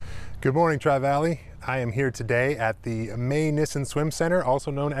Good morning, Tri-Valley. I am here today at the May Nissen Swim Center,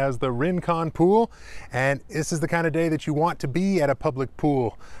 also known as the Rincon Pool, and this is the kind of day that you want to be at a public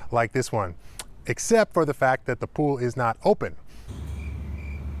pool like this one, except for the fact that the pool is not open.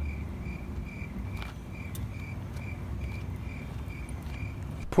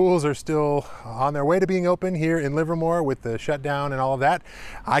 Pools are still on their way to being open here in Livermore with the shutdown and all of that.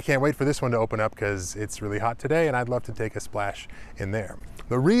 I can't wait for this one to open up because it's really hot today and I'd love to take a splash in there.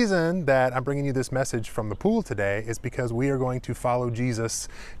 The reason that I'm bringing you this message from the pool today is because we are going to follow Jesus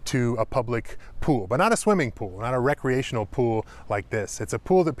to a public pool, but not a swimming pool, not a recreational pool like this. It's a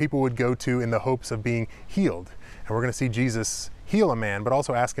pool that people would go to in the hopes of being healed. And we're going to see Jesus heal a man, but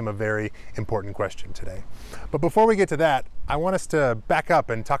also ask him a very important question today. But before we get to that, I want us to back up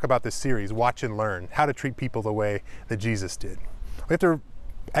and talk about this series, Watch and Learn, how to treat people the way that Jesus did. We have to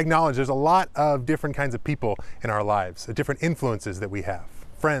acknowledge there's a lot of different kinds of people in our lives, different influences that we have.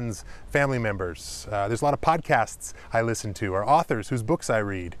 Friends, family members. There's a lot of podcasts I listen to, or authors whose books I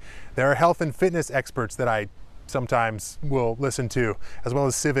read. There are health and fitness experts that I sometimes will listen to, as well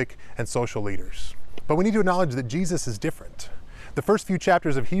as civic and social leaders. But we need to acknowledge that Jesus is different. The first few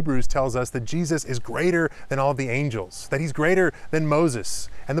chapters of Hebrews tells us that Jesus is greater than all of the angels, that he's greater than Moses.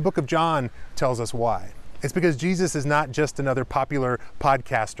 And the book of John tells us why. It's because Jesus is not just another popular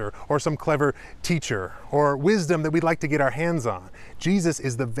podcaster or some clever teacher or wisdom that we'd like to get our hands on. Jesus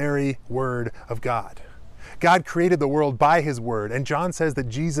is the very Word of God. God created the world by his Word, and John says that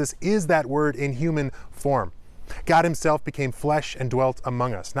Jesus is that Word in human form. God himself became flesh and dwelt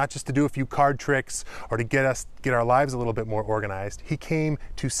among us, not just to do a few card tricks or to get our lives a little bit more organized. He came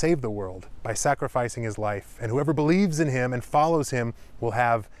to save the world by sacrificing his life, and whoever believes in him and follows him will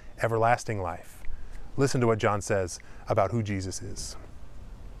have everlasting life. Listen to what John says about who Jesus is.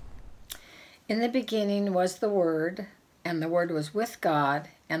 In the beginning was the Word, and the Word was with God,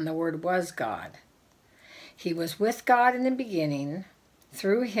 and the Word was God. He was with God in the beginning.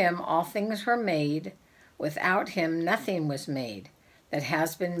 Through him all things were made. Without him nothing was made that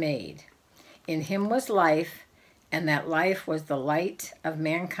has been made. In him was life, and that life was the light of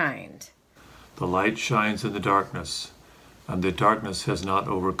mankind. The light shines in the darkness, and the darkness has not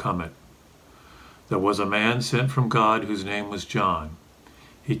overcome it. There was a man sent from God whose name was John.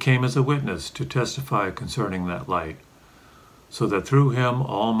 He came as a witness to testify concerning that light, so that through him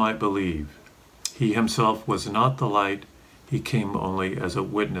all might believe. He himself was not the light, he came only as a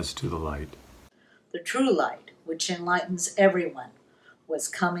witness to the light. The true light, which enlightens everyone, was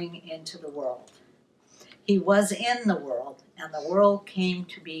coming into the world. He was in the world, and the world came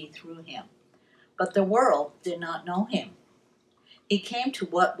to be through him. But the world did not know him. He came to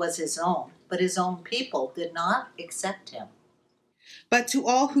what was his own, but his own people did not accept him. But to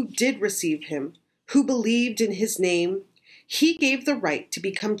all who did receive him, who believed in his name, he gave the right to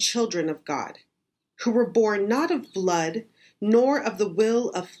become children of God, who were born not of blood, nor of the will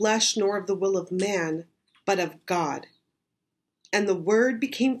of flesh, nor of the will of man, but of God. And the Word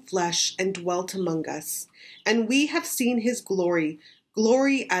became flesh and dwelt among us, and we have seen his glory,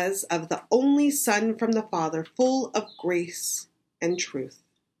 glory as of the only Son from the Father, full of grace and truth.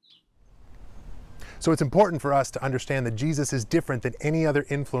 So it's important for us to understand that Jesus is different than any other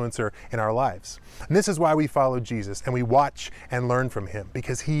influencer in our lives. And this is why we follow Jesus and we watch and learn from him,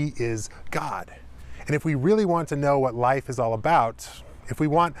 because he is God. And if we really want to know what life is all about, if we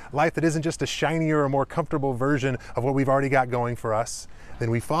want life that isn't just a shinier or more comfortable version of what we've already got going for us, then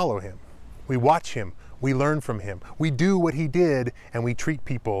we follow him. We watch him. We learn from him. We do what he did, and we treat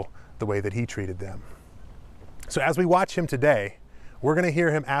people the way that he treated them. So as we watch him today, we're going to hear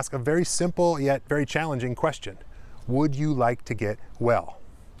him ask a very simple yet very challenging question. Would you like to get well?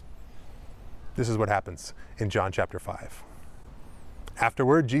 This is what happens in John chapter 5.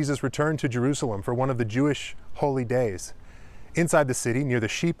 Afterward, Jesus returned to Jerusalem for one of the Jewish holy days. Inside the city, near the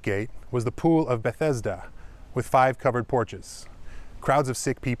sheep gate, was the pool of Bethesda, with 5 covered porches. Crowds of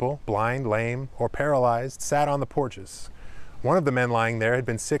sick people, blind, lame, or paralyzed, sat on the porches. One of the men lying there had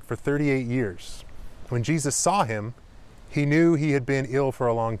been sick for 38 years. When Jesus saw him, he knew he had been ill for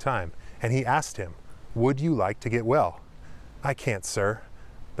a long time, and he asked him, "Would you like to get well?" "I can't, sir,"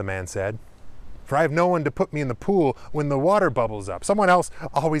 the man said, "for I have no one to put me in the pool when the water bubbles up. Someone else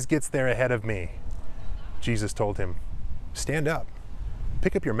always gets there ahead of me." Jesus told him, "Stand up,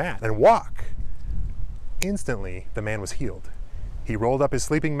 pick up your mat, and walk." Instantly, the man was healed. He rolled up his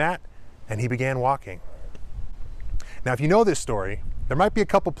sleeping mat, and he began walking. Now, if you know this story, There might be a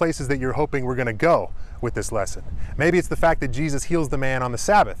couple places that you're hoping we're going to go with this lesson. Maybe it's the fact that Jesus heals the man on the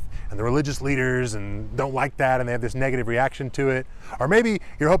Sabbath, and the religious leaders don't like that, and they have this negative reaction to it. Or maybe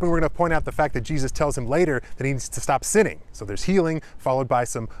you're hoping we're going to point out the fact that Jesus tells him later that he needs to stop sinning. So there's healing followed by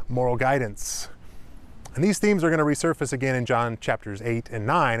some moral guidance. And these themes are going to resurface again in John chapters 8 and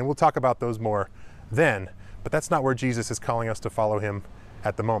 9, and we'll talk about those more then. But that's not where Jesus is calling us to follow him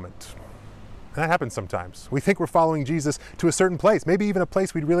at the moment. And that happens sometimes. We think we're following Jesus to a certain place, maybe even a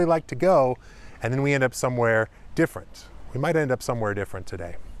place we'd really like to go, and then we end up somewhere different. We might end up somewhere different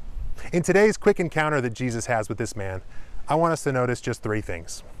today. In today's quick encounter that Jesus has with this man, I want us to notice just 3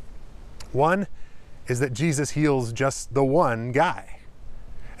 things. One is that Jesus heals just the one guy.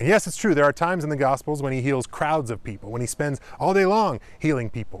 And yes, it's true, there are times in the Gospels when he heals crowds of people, when he spends all day long healing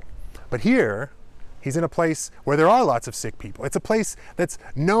people. But here, he's in a place where there are lots of sick people. It's a place that's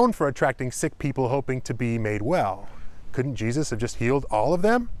known for attracting sick people hoping to be made well. Couldn't Jesus have just healed all of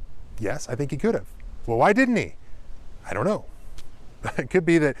them? Yes, I think he could have. Well, why didn't he? I don't know. It could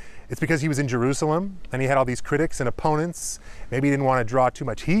be that it's because he was in Jerusalem and he had all these critics and opponents. Maybe he didn't want to draw too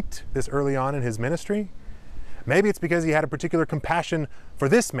much heat this early on in his ministry. Maybe it's because he had a particular compassion for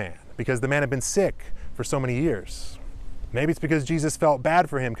this man because the man had been sick for so many years. Maybe it's because Jesus felt bad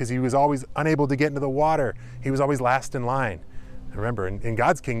for him because he was always unable to get into the water. He was always last in line. And remember, in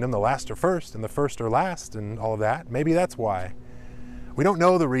God's kingdom, the last are first and the first are last and all of that. Maybe that's why. We don't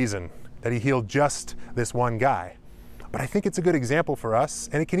know the reason that he healed just this one guy. But I think it's a good example for us,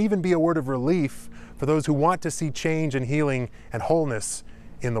 and it can even be a word of relief for those who want to see change and healing and wholeness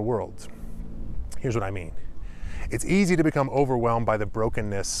in the world. Here's what I mean. It's easy to become overwhelmed by the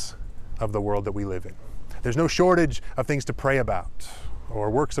brokenness of the world that we live in. There's no shortage of things to pray about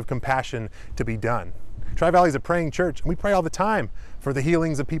or works of compassion to be done. Tri-Valley is a praying church, and we pray all the time for the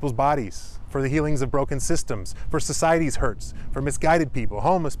healings of people's bodies, for the healings of broken systems, for society's hurts, for misguided people,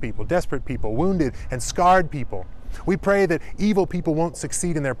 homeless people, desperate people, wounded and scarred people. We pray that evil people won't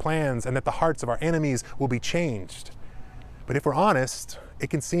succeed in their plans and that the hearts of our enemies will be changed. But if we're honest, it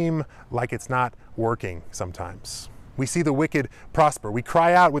can seem like it's not working sometimes. We see the wicked prosper. We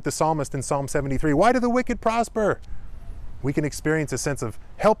cry out with the psalmist in Psalm 73, "Why do the wicked prosper?" We can experience a sense of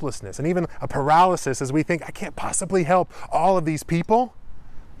helplessness and even a paralysis as we think, I can't possibly help all of these people.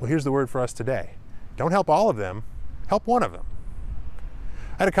 Well, here's the word for us today. Don't help all of them, help one of them.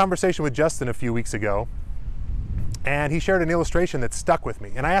 I had a conversation with Justin a few weeks ago, and he shared an illustration that stuck with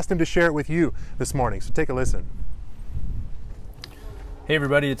me, and I asked him to share it with you this morning, so take a listen. Hey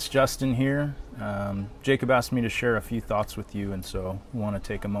everybody, it's Justin here. Jacob asked me to share a few thoughts with you, and so I want to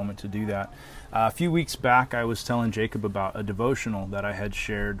take a moment to do that. A few weeks back, I was telling Jacob about a devotional that I had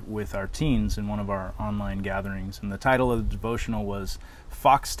shared with our teens in one of our online gatherings, and the title of the devotional was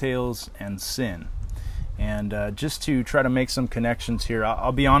Foxtails and Sin. And just to try to make some connections here,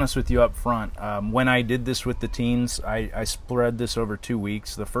 I'll be honest with you up front. When I did this with the teens, I spread this over 2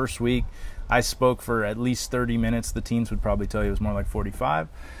 weeks. The first week, I spoke for at least 30 minutes. The teens would probably tell you it was more like 45.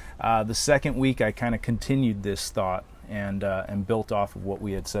 The second week, I kind of continued this thought and built off of what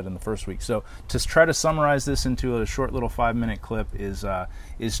we had said in the first week. So to try to summarize this into a short little 5-minute clip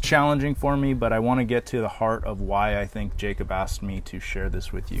is challenging for me, but I want to get to the heart of why I think Jacob asked me to share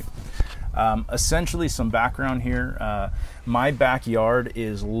this with you. Essentially, some background here. My backyard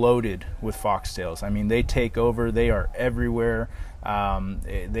is loaded with foxtails. I mean, they take over. They are everywhere.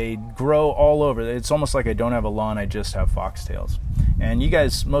 They grow all over. It's almost like I don't have a lawn, I just have foxtails. And you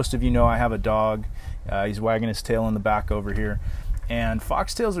guys, most of you know I have a dog. He's wagging his tail in the back over here. And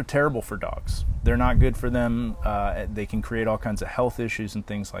foxtails are terrible for dogs. They're not good for them. They can create all kinds of health issues and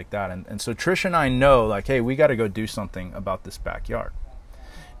things like that. And so Trish and I know, like, hey, we got to go do something about this backyard.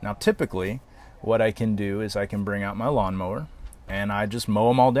 Now, typically, what I can do is I can bring out my lawnmower and I just mow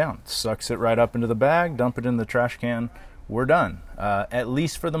them all down. Sucks it right up into the bag, dump it in the trash can. We're done. At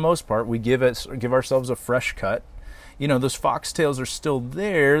least for the most part, we give ourselves a fresh cut. You know, those foxtails are still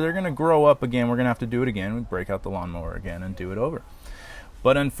there. They're going to grow up again. We're going to have to do it again. We break out the lawnmower again and do it over.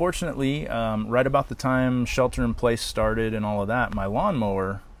 But unfortunately, right about the time shelter in place started and all of that, my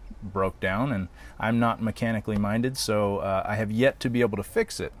lawnmower broke down, and I'm not mechanically minded, so I have yet to be able to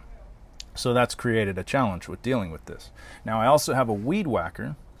fix it. So that's created a challenge with dealing with this. Now, I also have a weed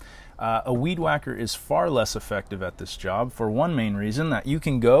whacker. A weed whacker is far less effective at this job for one main reason, that you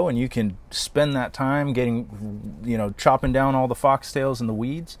can go and you can spend that time chopping down all the foxtails and the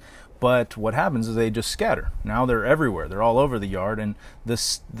weeds, but what happens is they just scatter. Now they're everywhere. They're all over the yard, and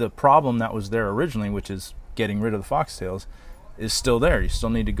the problem that was there originally, which is getting rid of the foxtails, is still there. You still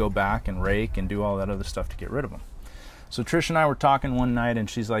need to go back and rake and do all that other stuff to get rid of them. So Trish and I were talking one night, and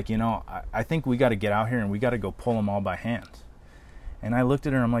she's like, I think we got to get out here and we got to go pull them all by hand. And I looked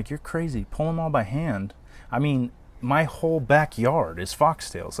at her and I'm like, you're crazy. Pull them all by hand. I mean, my whole backyard is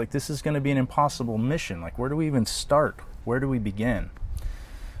foxtails. Like, this is going to be an impossible mission. Like, where do we even start? Where do we begin?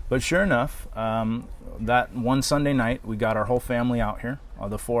 But sure enough, that one Sunday night, we got our whole family out here,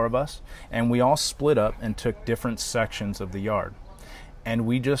 the 4 of us, and we all split up and took different sections of the yard. And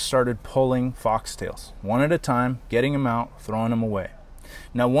we just started pulling foxtails, one at a time, getting them out, throwing them away.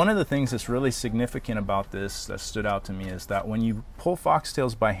 Now, one of the things that's really significant about this that stood out to me is that when you pull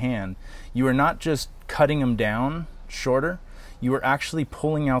foxtails by hand, you are not just cutting them down shorter, you are actually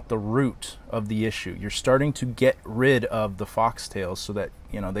pulling out the root of the issue. You're starting to get rid of the foxtails so that,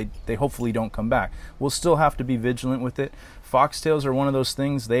 they hopefully don't come back. We'll still have to be vigilant with it. Foxtails are one of those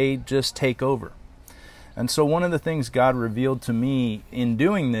things, they just take over. And so one of the things God revealed to me in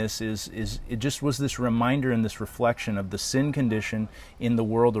doing this is it just was this reminder and this reflection of the sin condition in the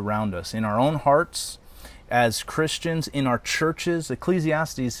world around us, in our own hearts, as Christians, in our churches.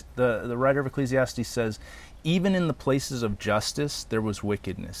 Ecclesiastes, the writer of Ecclesiastes says, even in the places of justice, there was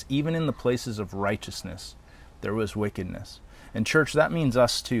wickedness. Even in the places of righteousness, there was wickedness. And church, that means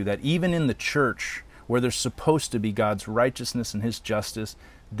us too, that even in the church, where there's supposed to be God's righteousness and His justice,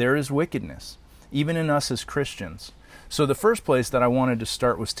 there is wickedness. Even in us as Christians. So the first place that I wanted to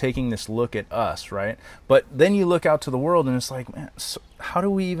start was taking this look at us, right? But then you look out to the world and it's like, man, so how do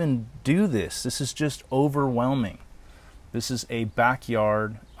we even do this? This is just overwhelming. This is a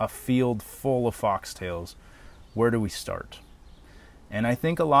backyard, a field full of foxtails. Where do we start? And I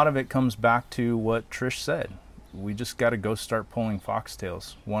think a lot of it comes back to what Trish said. We just got to go start pulling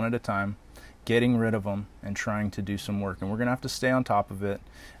foxtails one at a time, getting rid of them and trying to do some work. And we're going to have to stay on top of it.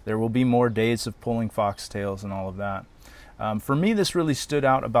 There will be more days of pulling foxtails and all of that. For me, this really stood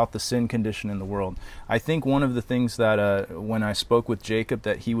out about the sin condition in the world. I think one of the things that when I spoke with Jacob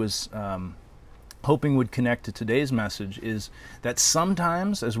that he was hoping would connect to today's message is that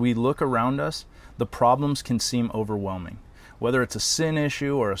sometimes as we look around us, the problems can seem overwhelming. Whether it's a sin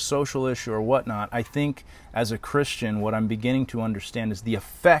issue or a social issue or whatnot, I think as a Christian, what I'm beginning to understand is the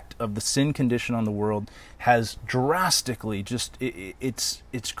effect of the sin condition on the world has drastically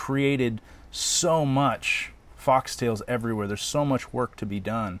it's created so much foxtails everywhere. There's so much work to be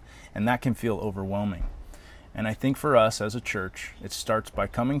done, and that can feel overwhelming. And I think for us as a church, it starts by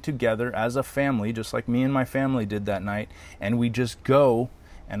coming together as a family, just like me and my family did that night, and we just go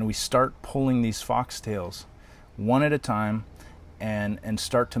and we start pulling these foxtails one at a time and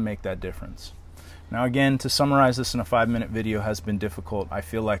start to make that difference. Now again, to summarize this in a 5-minute video has been difficult. I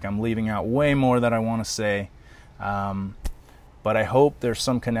feel like I'm leaving out way more that I want to say, but I hope there's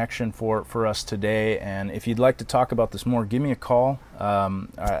some connection for us today. And if you'd like to talk about this more, give me a call.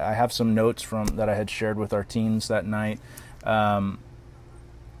 I have some notes that I had shared with our teens that night. I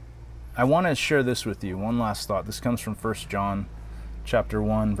want to share this with you. One last thought. This comes from 1 John chapter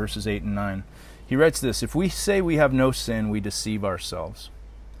 1, verses 8 and 9. He writes this, "If we say we have no sin, we deceive ourselves,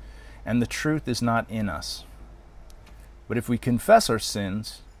 and the truth is not in us. But if we confess our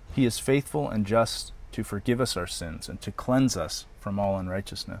sins, He is faithful and just to forgive us our sins and to cleanse us from all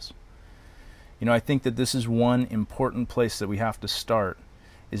unrighteousness." I think that this is one important place that we have to start,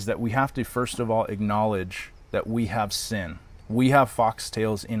 is that we have to first of all acknowledge that we have sin. We have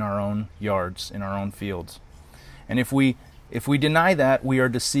foxtails in our own yards, in our own fields. And if we deny that, we are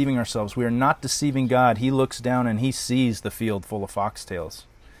deceiving ourselves. We are not deceiving God. He looks down and He sees the field full of foxtails.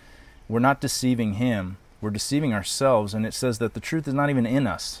 We're not deceiving Him. We're deceiving ourselves. And it says that the truth is not even in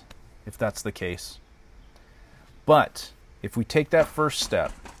us, if that's the case. But if we take that first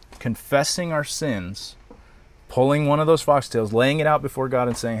step, confessing our sins, pulling one of those foxtails, laying it out before God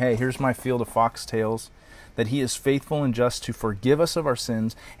and saying, hey, here's my field of foxtails, that He is faithful and just to forgive us of our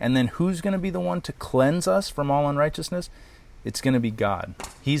sins, and then who's going to be the one to cleanse us from all unrighteousness? It's going to be God.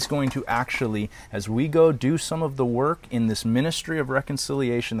 He's going to actually, as we go do some of the work in this ministry of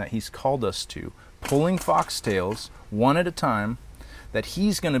reconciliation that He's called us to, pulling foxtails one at a time, that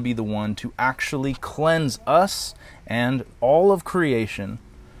He's going to be the one to actually cleanse us and all of creation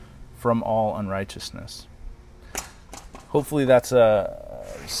from all unrighteousness. Hopefully that's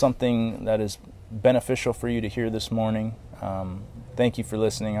something that is beneficial for you to hear this morning. Thank you for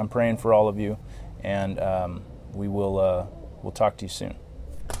listening. I'm praying for all of you, and we'll talk to you soon.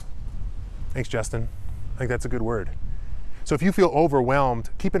 Thanks, Justin. I think that's a good word. So if you feel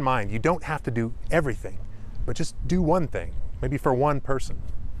overwhelmed, keep in mind, you don't have to do everything, but just do one thing, maybe for one person.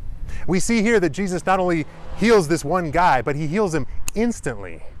 We see here that Jesus not only heals this one guy, but He heals him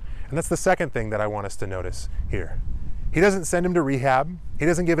instantly. And that's the second thing that I want us to notice here. He doesn't send him to rehab. He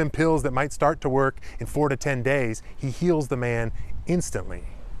doesn't give him pills that might start to work in 4 to 10 days. He heals the man instantly.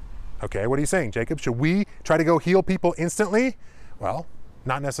 Okay, what are you saying, Jacob? Should we try to go heal people instantly? Well,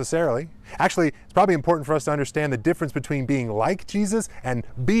 not necessarily. Actually, it's probably important for us to understand the difference between being like Jesus and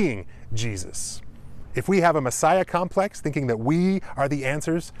being Jesus. If we have a Messiah complex, thinking that we are the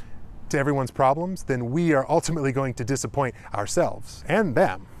answers to everyone's problems, then we are ultimately going to disappoint ourselves and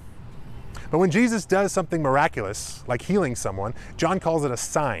them. But when Jesus does something miraculous, like healing someone, John calls it a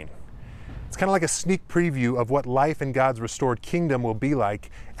sign. It's kind of like a sneak preview of what life in God's restored kingdom will be like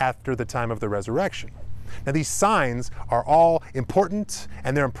after the time of the resurrection. Now, these signs are all important,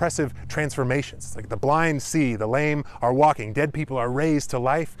 and they're impressive transformations. Like the blind see, the lame are walking, dead people are raised to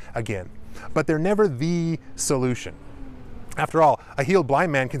life again. But they're never the solution. After all, a healed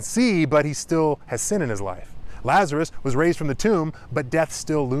blind man can see, but he still has sin in his life. Lazarus was raised from the tomb, but death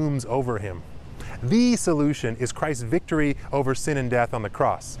still looms over him. The solution is Christ's victory over sin and death on the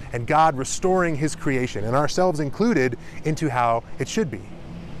cross, and God restoring his creation, and ourselves included, into how it should be.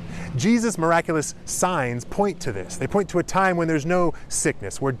 Jesus' miraculous signs point to this. They point to a time when there's no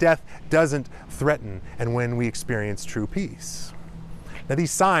sickness, where death doesn't threaten, and when we experience true peace. Now,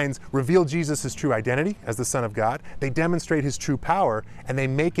 these signs reveal Jesus' true identity as the Son of God. They demonstrate his true power, and they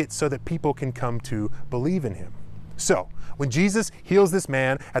make it so that people can come to believe in him. So, when Jesus heals this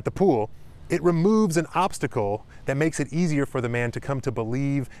man at the pool, it removes an obstacle that makes it easier for the man to come to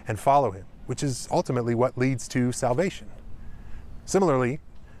believe and follow him, which is ultimately what leads to salvation. Similarly,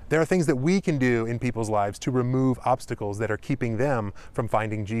 there are things that we can do in people's lives to remove obstacles that are keeping them from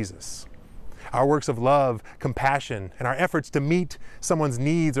finding Jesus. Our works of love, compassion, and our efforts to meet someone's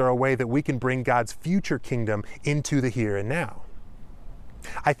needs are a way that we can bring God's future kingdom into the here and now.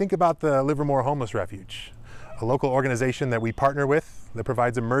 I think about the Livermore Homeless Refuge, a local organization that we partner with that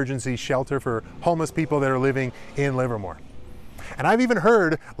provides emergency shelter for homeless people that are living in Livermore. And I've even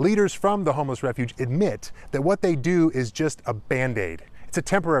heard leaders from the Homeless Refuge admit that what they do is just a Band-Aid. It's a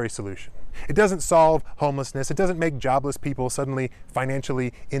temporary solution. It doesn't solve homelessness. It doesn't make jobless people suddenly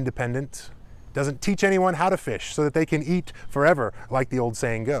financially independent. It doesn't teach anyone how to fish so that they can eat forever, like the old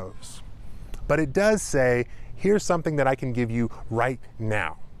saying goes. But it does say, here's something that I can give you right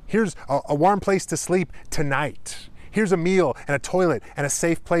now. Here's a warm place to sleep tonight. Here's a meal and a toilet and a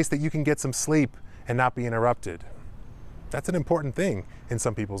safe place that you can get some sleep and not be interrupted. That's an important thing in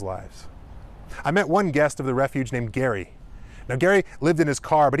some people's lives. I met one guest of the refuge named Gary. Now, Gary lived in his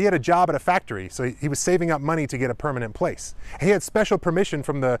car, but he had a job at a factory, so he was saving up money to get a permanent place. And he had special permission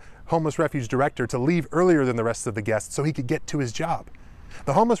from the Homeless Refuge director to leave earlier than the rest of the guests so he could get to his job.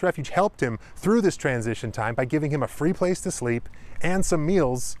 The Homeless Refuge helped him through this transition time by giving him a free place to sleep and some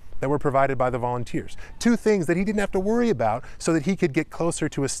meals that were provided by the volunteers. Two things that he didn't have to worry about so that he could get closer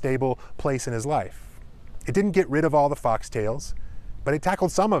to a stable place in his life. It didn't get rid of all the foxtails, but it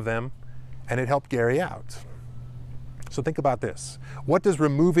tackled some of them, and it helped Gary out. So think about this. What does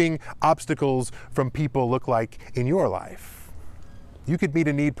removing obstacles from people look like in your life? You could meet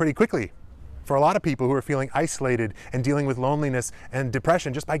a need pretty quickly for a lot of people who are feeling isolated and dealing with loneliness and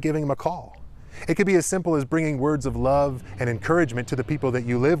depression just by giving them a call. It could be as simple as bringing words of love and encouragement to the people that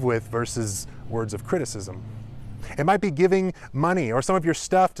you live with versus words of criticism. It might be giving money or some of your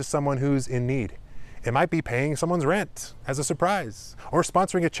stuff to someone who's in need. It might be paying someone's rent as a surprise or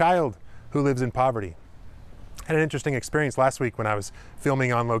sponsoring a child who lives in poverty. I had an interesting experience last week when I was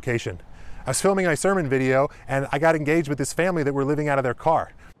filming on location. I was filming a sermon video and I got engaged with this family that were living out of their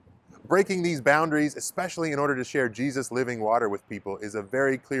car. Breaking these boundaries, especially in order to share Jesus living water with people, is a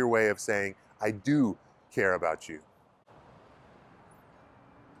very clear way of saying, I do care about you.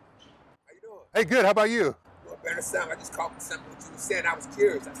 How you doing? Hey, good. How about you? Well, better sound. I just caught something what you were saying. I was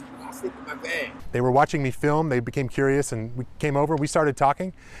curious. I said, I'll sleep in my van. They were watching me film. They became curious and we came over and we started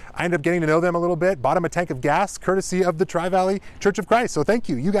talking. I ended up getting to know them a little bit, bought them a tank of gas, courtesy of the Tri-Valley Church of Christ. So thank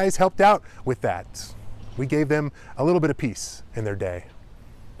you. You guys helped out with that. We gave them a little bit of peace in their day.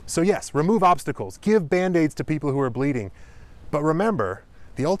 So yes, remove obstacles. Give Band-Aids to people who are bleeding. But remember,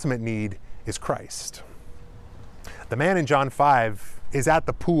 the ultimate need is Christ. The man in John 5 is at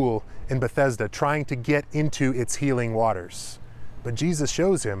the pool in Bethesda trying to get into its healing waters. But Jesus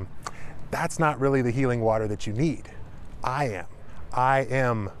shows him that's not really the healing water that you need. I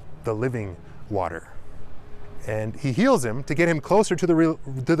am the living water. And he heals him to get him closer to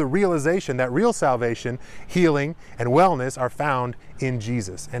the realization that real salvation, healing, and wellness are found in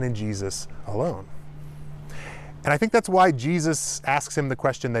Jesus and in Jesus alone. And I think that's why Jesus asks him the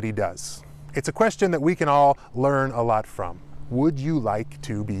question that he does. It's a question that we can all learn a lot from. Would you like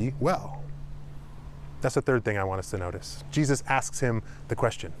to be well? That's the third thing I want us to notice. Jesus asks him the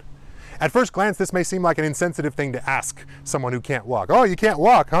question. At first glance, this may seem like an insensitive thing to ask someone who can't walk. Oh, you can't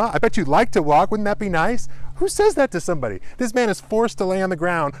walk, huh? I bet you'd like to walk. Wouldn't that be nice? Who says that to somebody? This man is forced to lay on the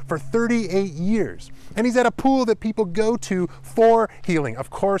ground for 38 years. And he's at a pool that people go to for healing.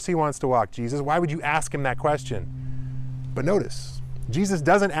 Of course he wants to walk, Jesus. Why would you ask him that question? But notice, Jesus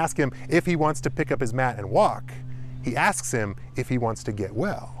doesn't ask him if he wants to pick up his mat and walk. He asks him if he wants to get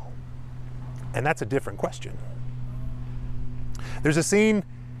well. And that's a different question. There's a scene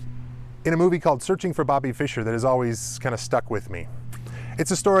in a movie called Searching for Bobby Fischer that has always kind of stuck with me. It's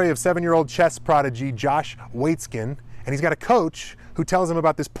a story of 7-year-old chess prodigy Josh Waitzkin, and he's got a coach who tells him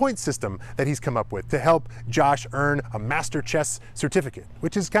about this point system that he's come up with to help Josh earn a master chess certificate,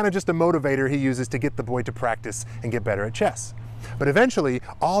 which is kind of just a motivator he uses to get the boy to practice and get better at chess. But eventually,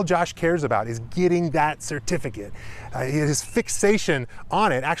 all Josh cares about is getting that certificate. His fixation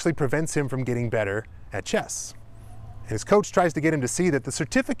on it actually prevents him from getting better at chess. And his coach tries to get him to see that the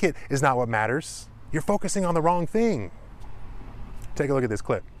certificate is not what matters. You're focusing on the wrong thing. Take a look at this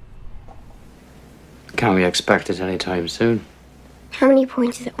clip. Can we expect it anytime soon? How many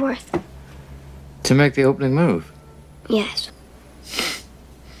points is it worth? To make the opening move? Yes.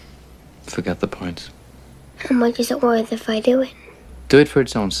 Forget the points. How much is it worth if I do it? Do it for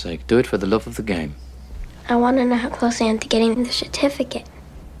its own sake. Do it for the love of the game. I want to know how close I am to getting the certificate.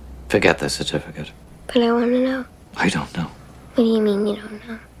 Forget the certificate. But I want to know. I don't know. What do you mean you don't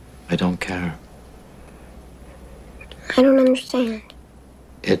know? I don't care. I don't understand.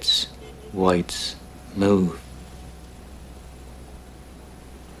 It's White's move.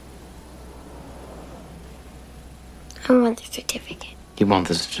 I want the certificate. You want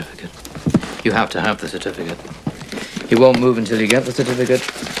the certificate. You have to have the certificate. You won't move until you get the certificate.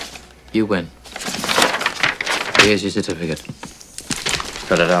 You win. Here's your certificate.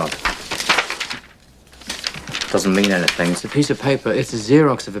 Fill it out. Doesn't mean anything. It's a piece of paper. It's a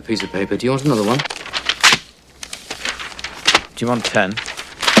Xerox of a piece of paper. Do you want another one? Do you want 10?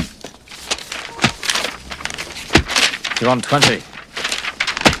 Do you want 20?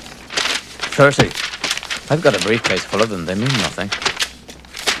 30? I've got a briefcase full of them. They mean nothing.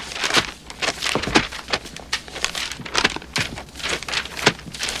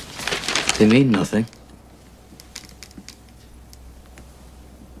 They mean nothing.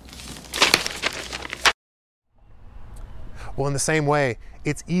 Well, in the same way,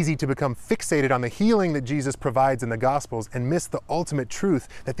 it's easy to become fixated on the healing that Jesus provides in the Gospels and miss the ultimate truth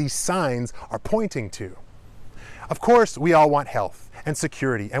that these signs are pointing to. Of course, we all want health and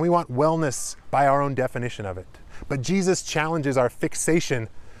security, and we want wellness by our own definition of it. But Jesus challenges our fixation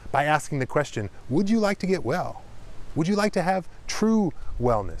by asking the question, would you like to get well? Would you like to have true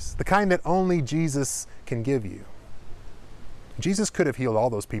wellness, the kind that only Jesus can give you? Jesus could have healed all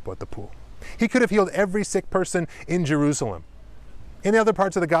those people at the pool. He could have healed every sick person in Jerusalem. In the other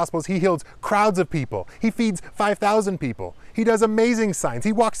parts of the Gospels, he heals crowds of people. He feeds 5,000 people. He does amazing signs.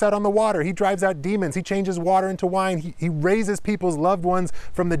 He walks out on the water. He drives out demons. He changes water into wine. He raises people's loved ones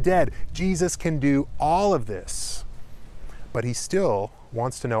from the dead. Jesus can do all of this. But he still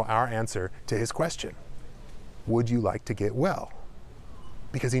wants to know our answer to his question. Would you like to get well?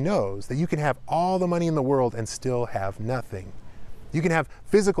 Because he knows that you can have all the money in the world and still have nothing. You can have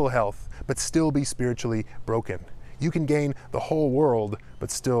physical health, but still be spiritually broken. You can gain the whole world,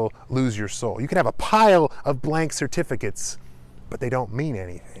 but still lose your soul. You can have a pile of blank certificates, but they don't mean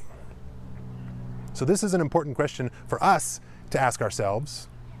anything. So this is an important question for us to ask ourselves.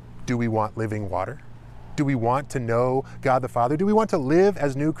 Do we want living water? Do we want to know God the Father? Do we want to live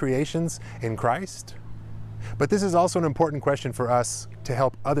as new creations in Christ? But this is also an important question for us to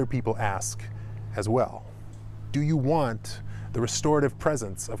help other people ask as well. Do you want the restorative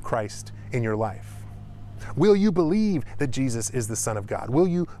presence of Christ in your life? Will you believe that Jesus is the Son of God? Will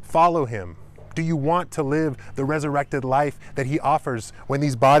you follow him? Do you want to live the resurrected life that he offers when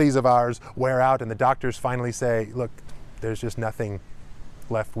these bodies of ours wear out and the doctors finally say, look, there's just nothing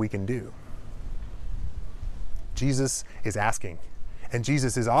left we can do? Jesus is asking and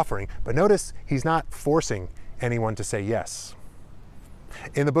Jesus is offering, but notice he's not forcing anyone to say yes.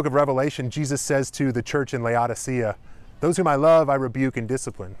 In the book of Revelation, Jesus says to the church in Laodicea, those whom I love, I rebuke and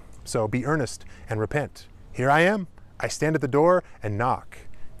discipline. So be earnest and repent. Here I am. I stand at the door and knock.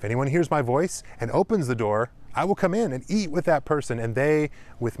 If anyone hears my voice and opens the door, I will come in and eat with that person and they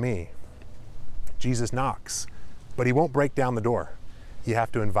with me. Jesus knocks, but he won't break down the door. You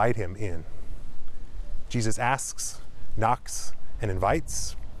have to invite him in. Jesus asks, knocks, and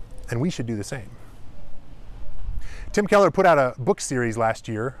invites, and we should do the same. Tim Keller put out a book series last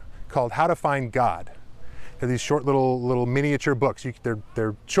year called How to Find God. They're these short little miniature books.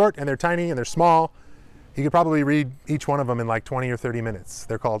 They're short and they're tiny and they're small. You could probably read each one of them in like 20 or 30 minutes.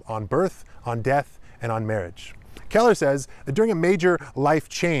 They're called On Birth, On Death, and On Marriage. Keller says that during a major life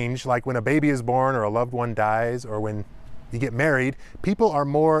change, like when a baby is born or a loved one dies or when you get married, people are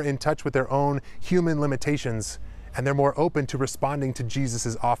more in touch with their own human limitations and they're more open to responding to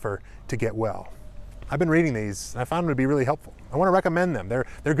Jesus' offer to get well. I've been reading these and I found them to be really helpful. I want to recommend them. They're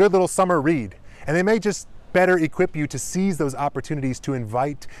a good little summer read, and they may just better equip you to seize those opportunities to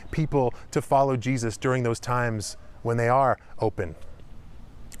invite people to follow Jesus during those times when they are open.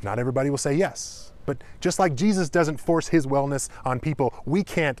 Not everybody will say yes, but just like Jesus doesn't force his wellness on people, we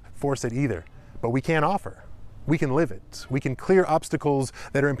can't force it either, but we can offer. We can live it. We can clear obstacles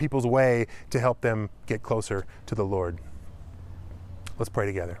that are in people's way to help them get closer to the Lord. Let's pray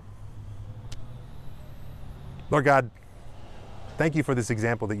together. Lord God, thank you for this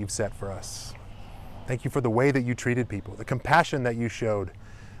example that you've set for us. Thank you for the way that you treated people, the compassion that you showed,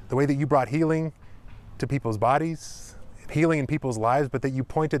 the way that you brought healing to people's bodies, healing in people's lives, but that you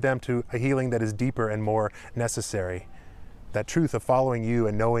pointed them to a healing that is deeper and more necessary. That truth of following you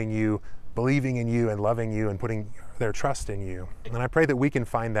and knowing you, believing in you and loving you and putting their trust in you. And I pray that we can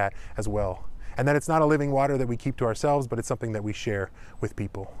find that as well. And that it's not a living water that we keep to ourselves, but it's something that we share with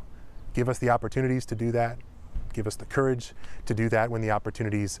people. Give us the opportunities to do that. Give us the courage to do that when the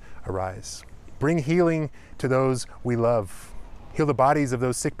opportunities arise. Bring healing to those we love. Heal the bodies of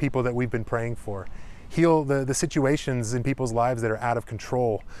those sick people that we've been praying for. Heal the situations in people's lives that are out of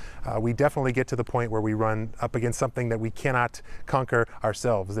control. We definitely get to the point where we run up against something that we cannot conquer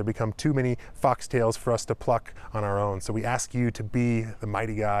ourselves. There become too many foxtails for us to pluck on our own. So we ask you to be the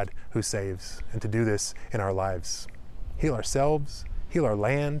mighty God who saves and to do this in our lives. Heal ourselves, heal our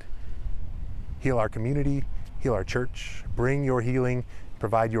land, heal our community, heal our church. Bring your healing,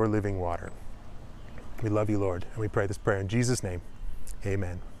 provide your living water. We love you, Lord, and we pray this prayer in Jesus' name.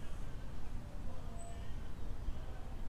 Amen.